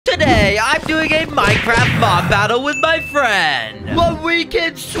Today, I'm doing a Minecraft mob battle with my friend. But we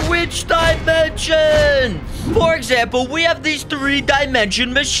can switch dimensions. For example, we have these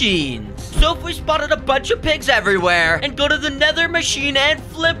 3-dimension machines. So if we spotted a bunch of pigs everywhere and go to the nether machine and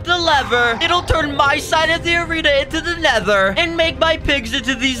flip the lever, it'll turn my side of the arena into the nether and make my pigs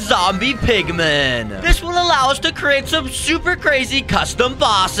into these zombie pigmen. This will allow us to create some super crazy custom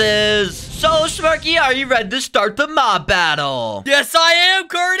bosses. So, Smirky, are you ready to start the mob battle? Yes, I am,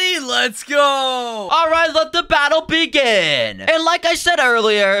 Carty. Let's go. All right, let the battle begin. And like I said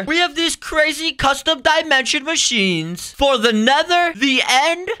earlier, we have these crazy custom dimension machines for the nether, the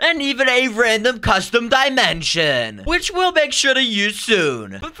end, and even a random custom dimension, which we'll make sure to use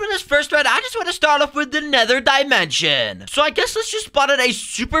soon. But for this first round, I just want to start off with the nether dimension. So I guess let's just spot a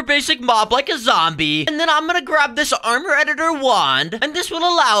super basic mob like a zombie. And then I'm going to grab this armor editor wand. And this will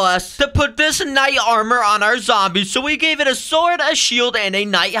allow us to put this knight armor on our zombies. So we gave it a sword, a shield, and a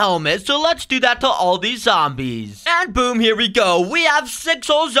knight helmet. So let's do that to all these zombies. And boom, here we go. We have 6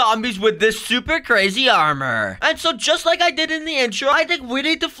 whole zombies with this super crazy armor. And so just like I did in the intro, I think we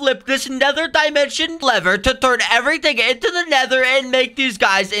need to flip this nether dimension lever to turn everything into the nether and make these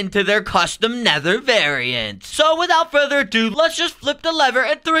guys into their custom nether variant. So without further ado, let's just flip the lever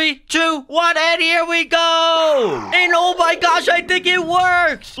in 3, 2, 1, and here we go. And oh my gosh, I think it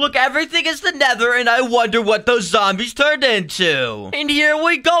works. Look, everything is the nether, and I wonder what those zombies turned into. And here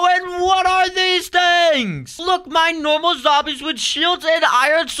we go, and what are these things? Look, my normal zombies with shields and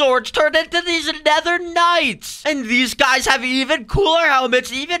iron swords turned into these nether knights. And these guys have even cooler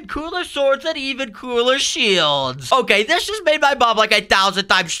helmets, even cooler swords, and even cooler shields. Okay, this just made my mob like 1,000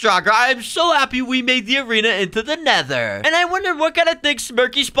 times stronger. I am so happy we made the arena into the nether. And I wonder what kind of thing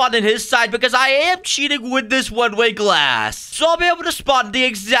Smirky spawned in his side, because I am cheating with this one-way glass. So I'll be able to spawn the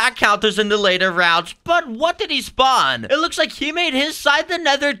exact counters in the later rounds. But what did he spawn? It looks like he made his side the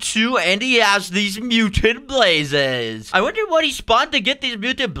nether too, and he has these mutant blazes. I wonder what he spawned to get these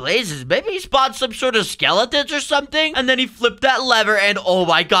mutant blazes. Maybe he spawned some sort of skeletons or something, and then he flipped that lever, and oh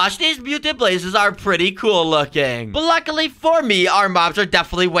my gosh, these mutant blazes are pretty cool looking. But luckily for me, our mobs are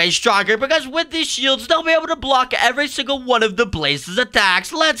definitely way stronger, because with these shields, they'll be able to block every single one of the blazes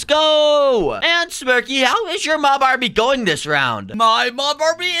attacks. Let's go! And Smirky, how is your mob army going this round? My mob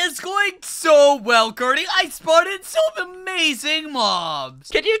army is going so well, Carty. I spotted some amazing mobs.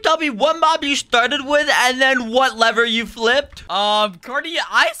 Can you tell me what mob you started with and then what lever you flipped? Carty,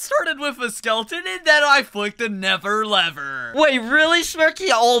 I started with a skeleton and then I flicked the nether lever. Wait, really, Smirky?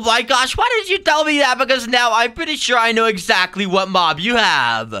 Oh my gosh, why did you tell me that? Because now I'm pretty sure I know exactly what mob you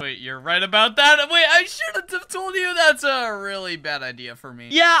have. Wait, you're right about that? Wait, I shouldn't have told you. That's a really bad idea for me.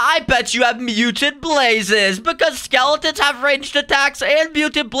 Yeah, I bet you have mutant blazes, because skeletons have ranged attacks and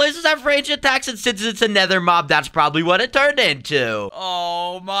mutant blazes have ranged attacks, and since it's a nether mob, that's probably what it turned into.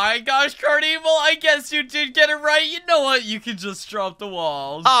 Oh my gosh, Carty, well, I guess you did get it right. You know what? You can just drop the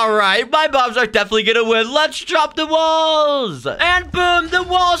walls. Alright, my mobs are definitely gonna win. Let's drop the walls. And boom, the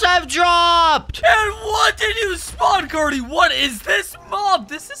walls have dropped. And what did you spawn, Carty? What is this mob?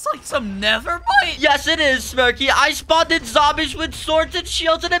 This is like some nether bite. Yes, it is, Smirky. I spawned in zombies with swords and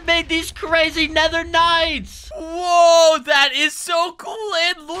shields, and it made these crazy nether knights. Whoa, that is so cool.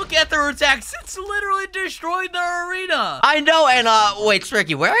 And look at their attacks. It's literally destroyed their arena. I know, and wait,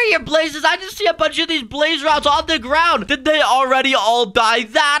 Smirky, where are your blazes? I just see a bunch of these blaze rods on the ground. Did they already all die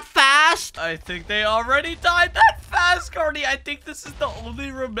that fast? I think they already died that fast, Carty. I think this is the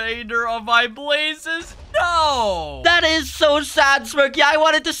only remainder of my blazes. No. That is so sad, Smirky. I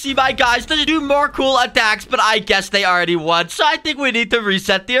wanted to see my guys to do more cool attacks, but I guess they already won, so I think we need to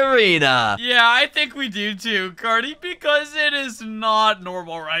reset the arena. Yeah, I think we do too, Carty, because it is not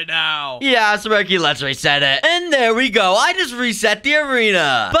normal right now. Yeah, Smirky, let's reset it. And there we go. I just reset the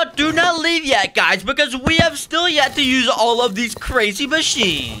arena. But do not leave yet, guys, because we have still yet to use all of these crazy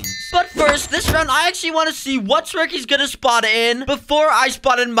machines. But first, this round, I actually want to see what Smirky's gonna spawn in before I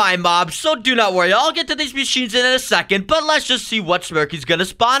spawn in my mob. So do not worry, I'll get to these machines in a second, but let's just see what Smirky's gonna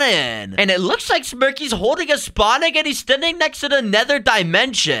spawn in. And it looks like Smirky's holding a spawning, and he's standing next to the nether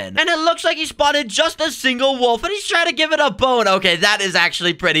dimension. And it looks like he spawned in just a single wolf, and he's trying to give it a bone. Okay, that is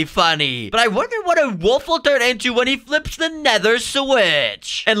actually pretty funny. But I wonder what a wolf will turn into when he flips the nether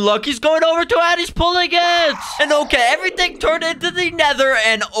switch. And look, he's going over to it, and he's pulling it. And okay, everything turned into the nether,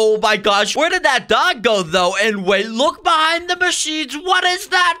 and oh my gosh. Where did that dog go, though? And wait, look behind the machines. What is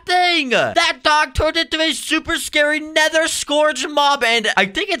that thing? That dog turned into a super scary nether scourge mob, and I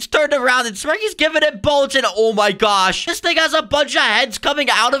think it's turned around, and Smirky's giving it bolts, and oh my gosh. This thing has a bunch of heads coming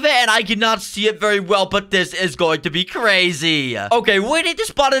out of it, and I cannot see it very well, but this is going to be crazy. Okay, we need to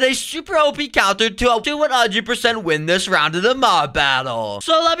spot a super OP counter to help to 100% win this round of the mob battle.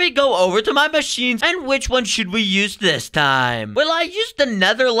 So let me go over to my machines, and which one should we use this time? Well, I used the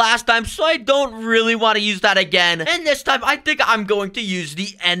nether last time, so I don't really want to use that again. And this time, I think I'm going to use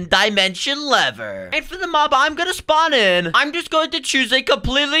the end dimension lever. And for the mob I'm gonna spawn in, I'm just going to choose a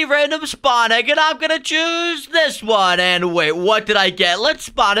completely random spawn egg, and I'm gonna choose this one. And wait, what did I get? Let's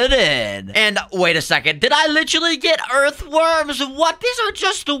spawn it in. And wait a second, did I literally get earthworms? What? These are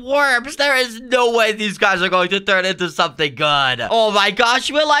just worms. There is no way these guys are going to turn into something good. Oh my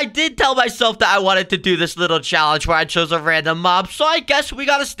gosh, well, I did tell myself that I wanted to do this little challenge where I chose a random mob, so I guess we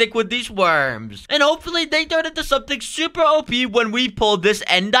gotta stick with these worms. And hopefully they turn into something super OP when we pull this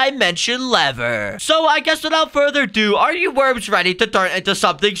end dimension lever. So I guess without further ado, are you worms ready to turn into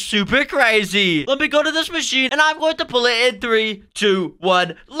something super crazy? Let me go to this machine, and I'm going to pull it in 3, 2,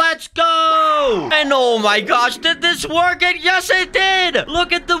 1. Let's go! And oh my gosh, did this work? And yes, it did!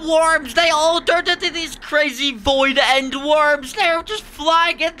 Look at the worms. They all turned into these crazy void end worms. They're just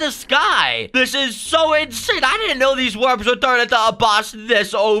flying in the sky. This is so insane. I didn't know these worms would turn into a boss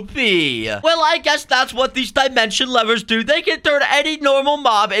this OP. Well, I guess that's what these dimension levers do. They can turn any normal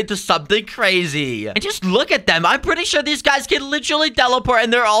mob into something crazy. And just look at them. I'm pretty sure these guys can literally teleport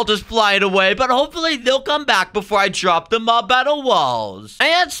and they're all just flying away. But hopefully they'll come back before I drop the mob battle walls.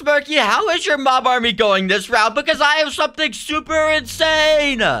 And Smirky, how is your mob army going this round? Because I have something super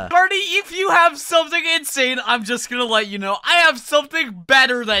insane. Carty, if you have something insane, I'm just gonna let you know I have something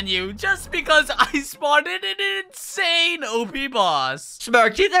better than you, just because I spawned in an insane OP boss.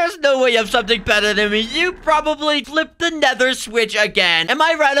 Smirky, there's no way you have something better than me. You probably flipped the nether switch again. Am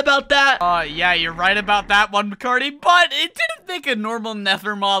I right about that? Yeah, you're right about that one, Carty, but it didn't make a normal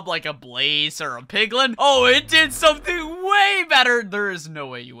nether mob like a blaze or a piglin. Oh, it did something way better. There is no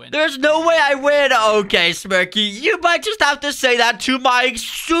way you win. There's no way I win. Okay, Smirky, you might just have to say that to my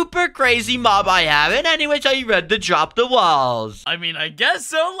super crazy mob I have. And anyways, are you ready to drop the walls? I mean, I guess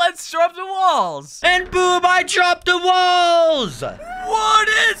so. Let's drop the walls. And boom, I dropped the walls. What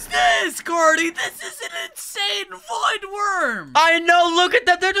is this, Carty? This is an insane void worm. I know, look at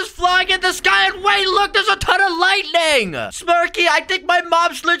them. They're just flying in the sky. And wait, look, there's a ton of lightning. Smirky, I think my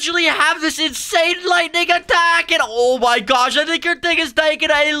mobs literally have this insane lightning attack. And oh my gosh, I think your thing is taking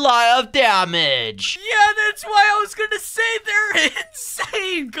a lot of damage. Yeah, that's why I was gonna say they're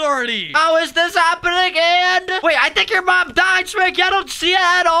insane, Carty. How is this happening? And wait, I think your mom died, Smirky. I don't see it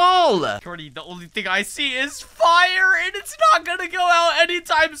at all. Carty, the only thing I see is fire, and it's not gonna go out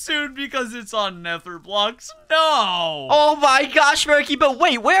anytime soon because it's on nether blocks. No. Oh my gosh, Smirky, but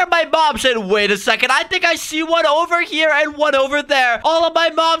wait, where are my mobs? And wait a second, I think I see one over here and one over there. All of my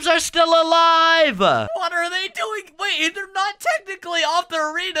mobs are still alive. What are they doing? Wait, they're not technically off the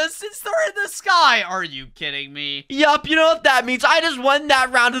arena since they're in the sky. Are you kidding me? Yup, you know what that means. I just won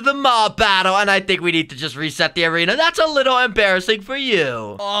that round of the mob battle, and I think we need to just reset the arena. That's a little embarrassing for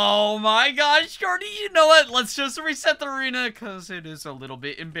you. Oh my gosh, Carty, you know what? Let's just reset the arena because it is a little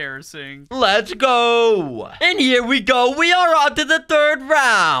bit embarrassing. Let's go. And here we go. We are on to the third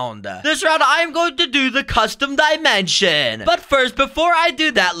round. This round, I'm going to do the custom dimension. But first, before I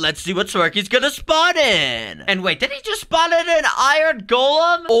do that, let's see what Smirky's gonna spawn in. And wait, did he just spawn in an iron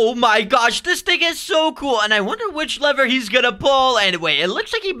golem? Oh my gosh, this thing is so cool. And I wonder which lever he's gonna pull. And wait, it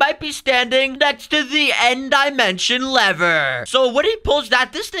looks like he might be standing next to the end dimension lever. So when he pulls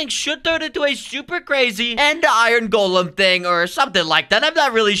that, this thing should turn into a super crazy end iron golem thing or something like that. I'm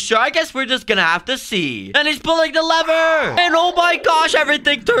not really sure. I guess we're just gonna have to see. And he's pulling the lever. And oh my gosh,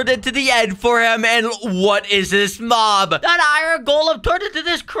 everything turned into the end for him. And what is this mob? That iron golem turned into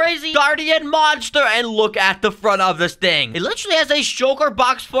this crazy guardian monster. And look at the front of this thing. It literally has a shulker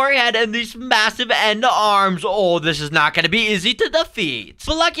box forehead and these massive end arms. Oh, this is not gonna be easy to defeat.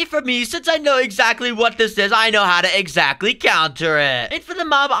 But lucky for me, since I know exactly what this is, I know how to exactly counter it. And for the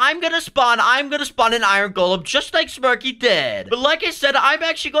mob I'm gonna spawn an iron golem just like Smirky did. But like I said, I'm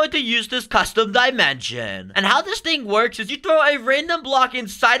actually going to use this custom dimension. And how this thing works is you throw a random block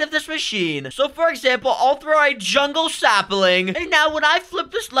inside of this machine. So for example, I'll throw a jungle sapling. And now when I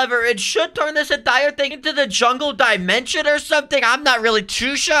flip this lever, it should turn this entire thing into the jungle dimension or something. I'm not really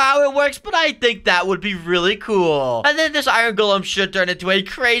too sure how it works, but I think that would be really cool. And then this iron golem should turn into a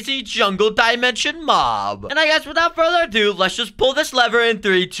crazy jungle dimension mob. And I guess without further ado, let's just pull this lever in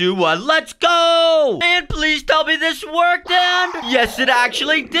 3, 2, 1. Let's go! And please tell me this worked, and yes, it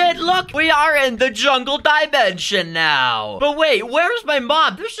actually did. Look, we are in the jungle dimension now. But wait, where's my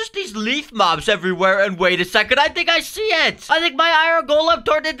mob? There's just these leaf mobs everywhere. And wait a second, I think I see it. I think my iron golem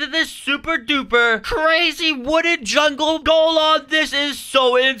turned into this super duper crazy wooden jungle golem. This is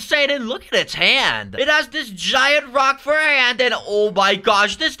so insane. And look at its hand. It has this giant rock for a hand. And oh my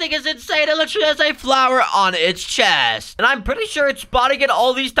gosh, this thing is insane. It literally has a flower on its chest. And I'm pretty sure it's spawning in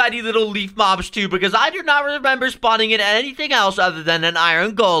all these tiny little leaf mobs too, because I do not remember spawning in anything else other than an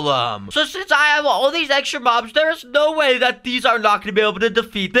iron golem. So since I have all these extra mobs, there is no way that these are not going to be able to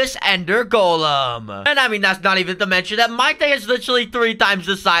defeat this ender golem. And I mean, that's not even to mention that my thing is literally 3 times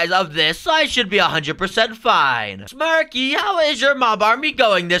the size of this, so I should be 100% fine. Smirky, how is your mob army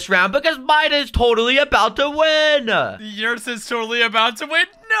going this round? Because mine is totally about to win. Yours is totally about to win?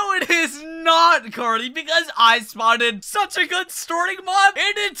 No, it is not, Carty, because I spotted such a good starting mob,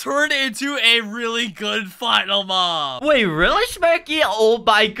 and it turned into a really good final mob. Wait, really, Smirky? Oh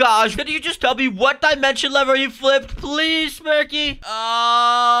my gosh, could you just tell me what dimension lever you flipped, please, Smirky?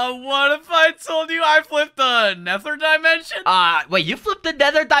 What if I told you I flipped the nether dimension? Wait, you flipped the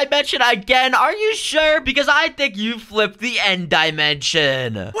nether dimension again? Are you sure? Because I think you flipped the end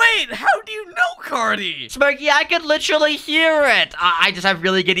dimension. Wait, how do you know, Carty? Smirky, I can literally hear it. I just have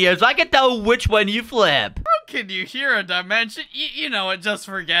really good ears, so I can tell which one you flip. How can you hear a dimension? You know it, just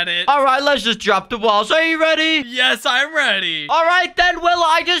forget it. Alright, let's just drop the walls. Are you ready? Yes, I'm ready. Alright then, Will,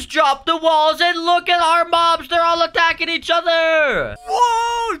 I just dropped the walls, and look at our mobs. They're all attacking each other.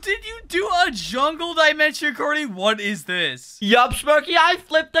 Whoa, did you do a jungle dimension, Carty? What is this? Yup, Smirky, I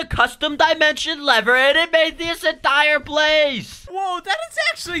flipped the custom dimension lever, and it made this entire place. Whoa, that is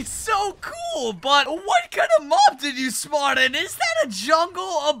actually so cool, but what kind of mob did you spawn in? Is that a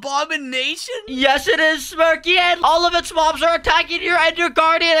jungle abomination? Yes, it is, Smirky, and all of its mobs are attacking your Ender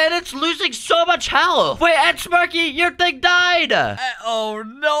Guardian, and it's losing so much health. Wait, and Smirky, your thing died. Oh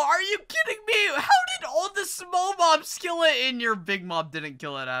no, are you kidding me? How did all the small mobs kill it and your big mob didn't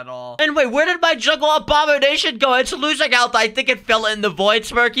kill it at all? And wait, where did my jungle abomination go? It's losing health. I think it fell in the void,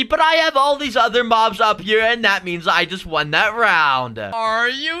 Smirky, but I have all these other mobs up here, and that means I just won that round. Are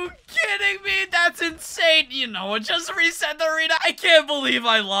you kidding me? That's insane. You know what? Just reset the arena. I can't believe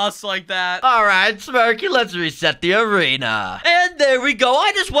I lost like that. Alright, Smirky, let's reset the arena. And there we go.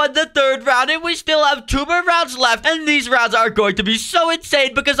 I just won the 3rd round, and we still have 2 more rounds left. And these rounds are going to be so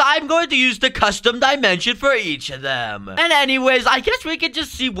insane because I'm going to use the custom dimension for each of them. And anyways, I guess we can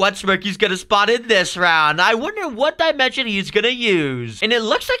just see what Smirky's gonna spot in this round. I wonder what dimension he's gonna use. And it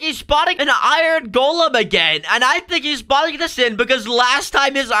looks like he's spotting an iron golem again. And I think he's spotting this in because last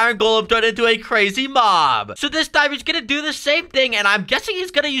time his iron golem turned into a crazy mob. So this time he's gonna do the same thing, and I'm guessing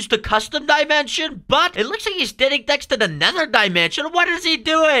he's gonna use the custom dimension, but it looks like he's standing next to the nether dimension. What is he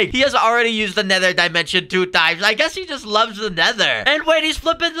doing? He has already used the nether dimension 2 times. I guess he just loves the nether. And wait, he's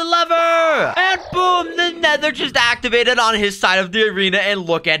flipping the lever. And boom, the nether just activated on his side of the arena, and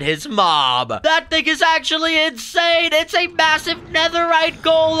look at his mob. That thing is actually insane. It's a massive netherite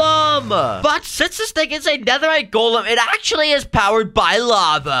golem. But since this thing is a netherite golem, it actually is powered by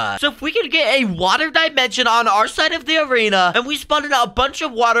lava. So if we can get a water dimension on our side of the arena, and we spawn in a bunch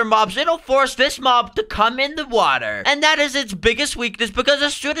of water mobs, it'll force this mob to come in the water. And that is its biggest weakness, because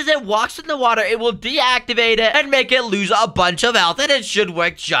as soon as it walks in the water, it will deactivate it and make it lose a bunch of health, and it should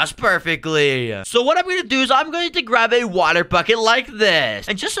work just perfectly. So what I'm going to do is I'm going to grab a water bucket like this.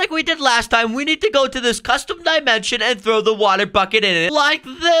 And just like we did last time, we need to go to this custom dimension and throw the water bucket in it like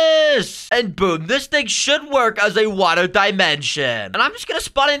this. And boom, this thing should work as a water dimension. And I'm just going to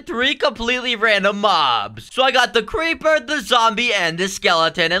spawn in 3 completely random mobs. So I got the creeper, the zombie, and the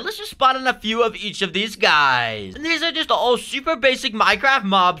skeleton. And let's just spawn in a few of each of these guys. And these are just all super basic Minecraft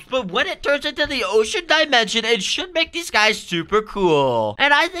mobs, but when it turns into the ocean dimension, it should make these guys super cool.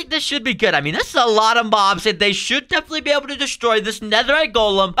 And I think this should be good. I mean, this is a lot of mobs, and they should definitely be able to destroy this netherite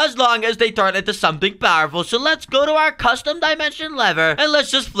golem as long as they turn into something powerful. So let's go to our custom dimension lever, and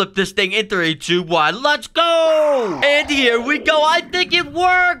let's just flip this thing in 3, 2, 1. Let's go! And here we go. I think it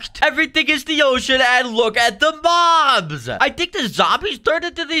worked. Everything is the ocean, and look at the mobs. I think the zombies turned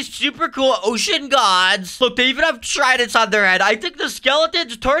into these super cool ocean gods. Look, they even have tridents on their head. I think the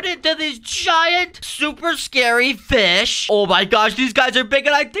skeletons turned into these giant super scary fish. Oh my gosh, these guys are big,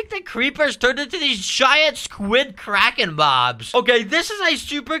 and I think the creepers turned into these giant squid kraken mobs. Okay, this is a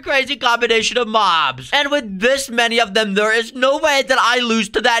super crazy combination of mobs. And with this many of them, there is no way that I lose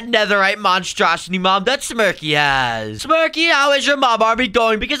to that netherite monstrosity mob that Smirky has. Smirky, how is your mob army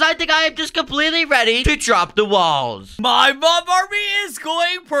going? Because I think I am just completely ready to drop the walls. My mob army is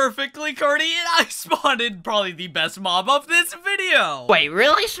going perfectly, Carty, and I spotted probably the best mob of this video. Wait,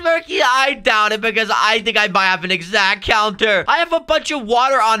 really, Smirky? I doubt it, because I think I might have an exact counter. I have a bunch of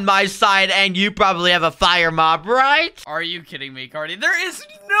water on my side, and you probably have a fire mob, right? Are you kidding me, Carty? There is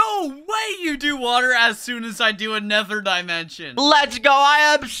no way you do water as soon as I do a nether dimension. Let's go.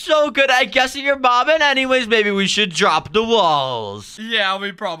 I am so good at guessing your mob, and anyways, maybe we should drop the walls. Yeah,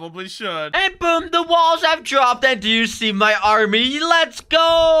 we probably should. And boom, the walls have dropped, and do you see my army? Let's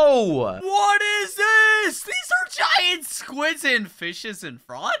go! What is this? These are giant squids and fishes and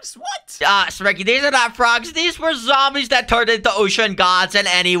frogs? What? Smirky, these are not frogs. These were zombies that turned into ocean gods. And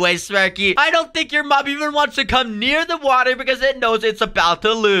anyways, Smirky, I don't think your mob even wants to come near the water because it knows it's about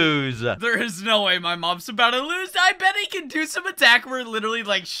to lose. There is no way my mob's about to lose. I bet he can do some attack where it literally,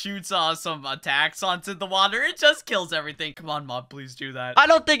 like, shoots some attacks onto the water. It just kills everything. Come on, mob, please do that. I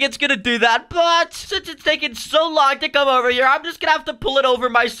don't think it's gonna do that, but since it's taking so long to come over here, I'm just gonna have to pull it over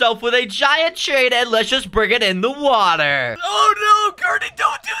myself with a giant chain, and let's just bring it in the water. Oh no, Carty,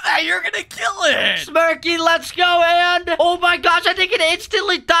 don't do that. You're gonna kill it. Smirky, let's go, and oh my gosh, I think it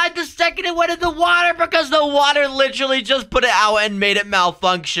instantly died the second it went in the water because the water literally just put it out and made it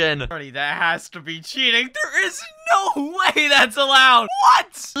malfunction. Carty, that has to be cheating. There is no way that's allowed.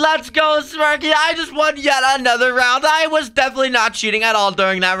 What? Let's go, Smirky. I just won yet another round. I was definitely not cheating at all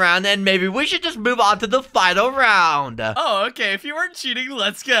during that round, and maybe we should just move on to the final round. Oh, okay. If you weren't cheating,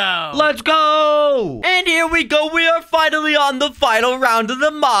 let's go. Let's go. And here we go. We are finally on the final round of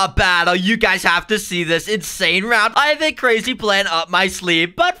the mob battle. You guys have to see this insane round. I have a crazy plan up my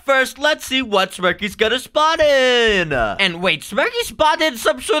sleeve, but first, let's see what Smirky's gonna spot in. And wait, Smirky spotted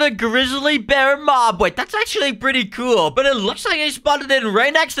some sort of grizzly bear mob. Wait, that's actually pretty cool, but it looks like he spotted in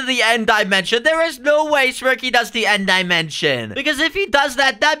right next to the end dimension. There is no way Smirky does the end dimension, because if he does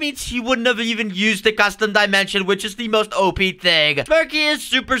that, that means he wouldn't have even used the custom dimension, which is the most OP thing. Smirky is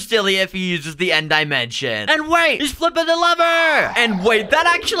super silly if he uses the end dimension. And wait, he's flipping the lever. And wait, that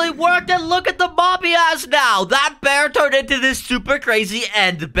actually worked, and look at the mob he has now. That bear turned into this super crazy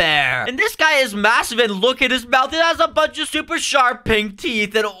end bear. And this guy is massive, and look at his mouth. It has a bunch of super sharp pink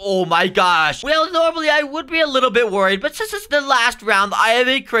teeth, and oh my gosh. Well, normally I would be a little bit worried, but since it's the last round, I have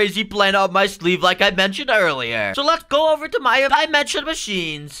a crazy plan up my sleeve like I mentioned earlier. So let's go over to my dimension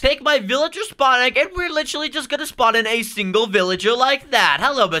machines, take my villager spawn egg, and we're literally just gonna spawn in a single villager like that.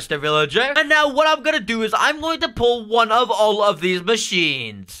 Hello, Mr. Villager. And now what I'm gonna do is I'm going to pull one of all of these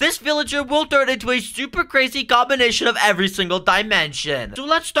machines. This villager will turn into a super crazy combination of every single dimension. So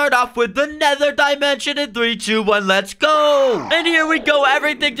let's start off with the nether dimension in 3, 2, 1, let's go. And here we go.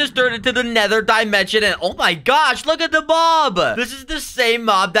 Everything just turned into the nether dimension, and oh my gosh, look at the mob. This is the same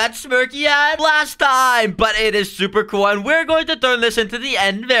mob that Smirky had last time, but it is super cool, and we're going to turn this into the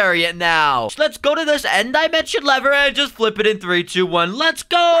end variant now. So let's go to this end dimension lever and just flip it in 3, 2, 1, let's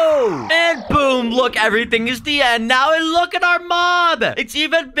go. And boom, look, everything is the end now, and look at our mob. It's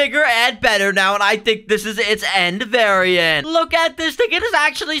even bigger and better now, and I think this is its end variant. Look at this thing. It is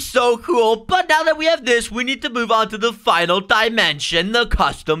actually so cool, but now that we have this, we need to move on to the final dimension, the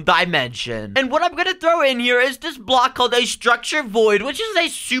custom dimension. And what I'm gonna throw in here is this block called a structure void, which is a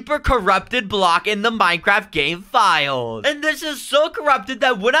super corrupted block in the Minecraft game files. And this is so corrupted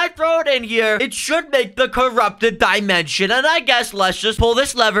that when I throw it in here, it should make the corrupted dimension. And I guess let's just pull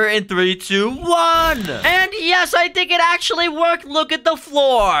this lever in 3, 2, 1. And yes, I think it actually worked. Look at the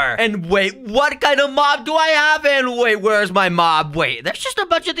floor. And wait, what kind of mob do I have? And wait, where's my mob? Wait, there's just a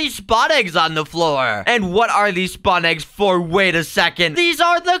bunch of these spawn eggs on the floor. And what are these spawn eggs for? Wait a second. These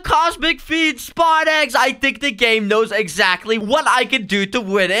are the cosmic feed spawn eggs. I think the game knows exactly what I can do to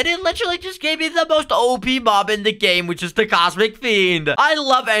win it. It literally just gave me the most OP mob in the game, which is the Cosmic Fiend. I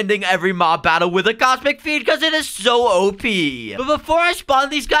love ending every mob battle with a Cosmic Fiend because it is so OP. But before I spawn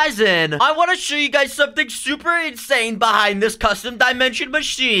these guys in, I want to show you guys something super insane behind this custom dimension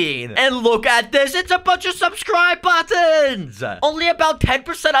machine. And look at this. It's a bunch of subscribe buttons. Only about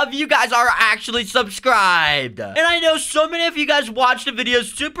 10% of you guys are actually subscribed. And I know so many of you guys watch the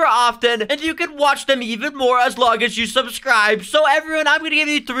videos super often, and you can watch them even more as long as you subscribe. So everyone, I'm gonna give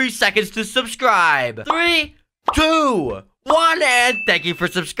you 3 seconds to subscribe. 3, 2, 1, and thank you for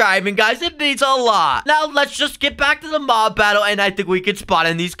subscribing, guys. It means a lot. Now, let's just get back to the mob battle, and I think we can spot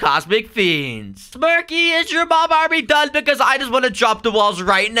in these cosmic fiends. Smirky, is your mob army done? Because I just want to drop the walls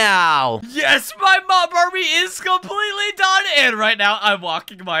right now. Yes, my mob army is completely done, and right now I'm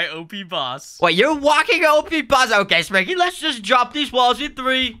walking my OP boss. Wait, you're walking OP boss? Okay, Smirky, let's just drop these walls in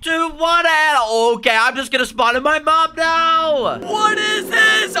 3, 2, 1, and okay, I'm just gonna spawn in my mob now. What is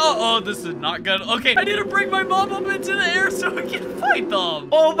this? Oh, this is not good. Okay, I need to bring my mob up into the air so we can fight them.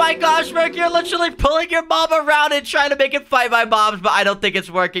 Oh my gosh, Smirky, you're literally pulling your mob around and trying to make it fight my mobs, but I don't think it's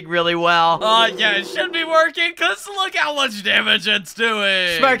working really well. Yeah, it should be working, because look how much damage it's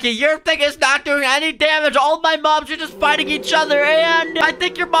doing. Smirky, your thing is not doing any damage. All my mobs are just fighting each other, and I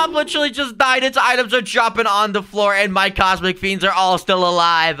think your mob literally just died. Its items are dropping on the floor, and my cosmic fiends are all still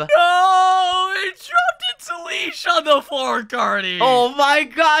alive. No, it dropped its leash on the floor, Carty. Oh my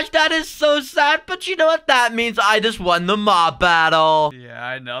gosh, that is so sad, but you know what that means? I just won the mob battle. Yeah,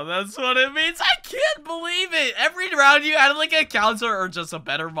 I know, that's what it means. I can't believe it. Every round you had like a counter or just a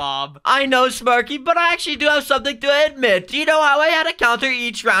better mob. I know, Smirky, but I actually do have something to admit. Do you know how I had to counter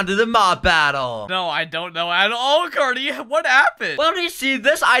each round of the mob battle? No, I don't know at all, Carty. What happened? Well, you see,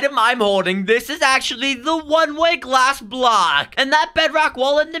 this item I'm holding, this is actually the one-way glass block. And that bedrock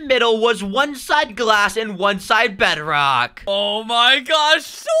wall in the middle was one side glass and one side bedrock. Oh my gosh,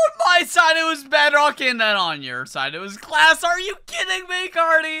 so on my side it was bedrock and then on your side it was glass. Are you kidding me,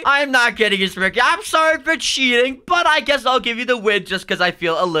 Carty? I'm not kidding you, Smirky. I'm sorry for cheating, but I guess I'll give you the win just because I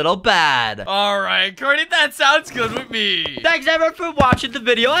feel a little bad. Alright, Carty, that sounds good with me. Thanks everyone for watching the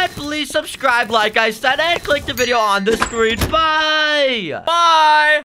video, and please subscribe like I said, and click the video on the screen. Bye! Bye!